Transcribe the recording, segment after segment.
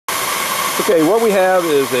Okay, what we have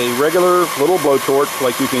is a regular little blowtorch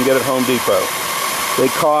like you can get at Home Depot. They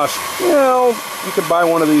cost, you could buy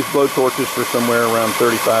one of these blowtorches for somewhere around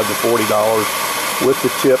 $35 to $40 with the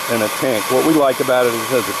tip and a tank. What we like about it is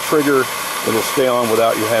it has a trigger that'll stay on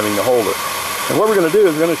without you having to hold it. And what we're going to do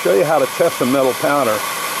is we're going to show you how to test a metal powder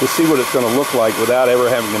to see what it's going to look like without ever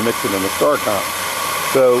having to mix it in the StarComp.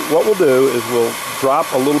 So what we'll do is we'll drop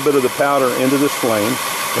a little bit of the powder into this flame.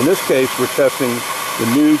 In this case, we're testing the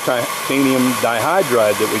new titanium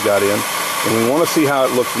dihydride that we got in, and we want to see how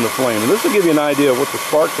it looks in the flame. And this will give you an idea of what the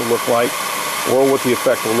sparks will look like, or what the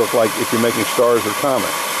effect will look like if you're making stars or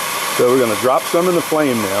comets. So we're going to drop some in the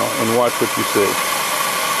flame now and watch what you see.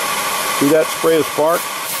 See that spray of spark?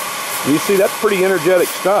 And you see that's pretty energetic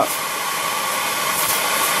stuff.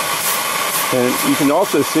 And you can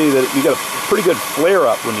also see that you got a pretty good flare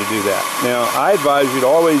up when you do that. Now, I advise you to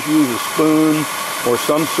always use a spoon or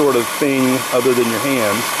some sort of thing other than your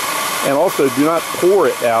hands. And also, do not pour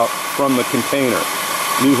it out from the container.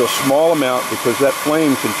 Use a small amount because that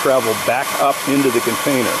flame can travel back up into the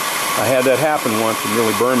container. I had that happen once and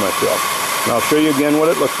really burned myself. And I'll show you again what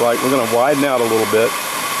it looks like. We're going to widen out a little bit,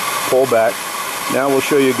 pull back. Now we'll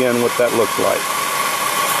show you again what that looks like.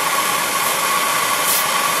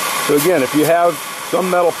 So again, if you have some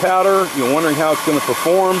metal powder, you're wondering how it's going to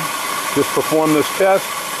perform, just perform this test,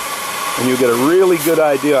 and you'll get a really good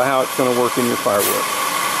idea how it's going to work in your fireworks.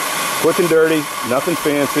 Quick and dirty, nothing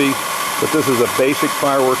fancy, but this is a basic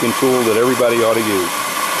fireworking tool that everybody ought to use.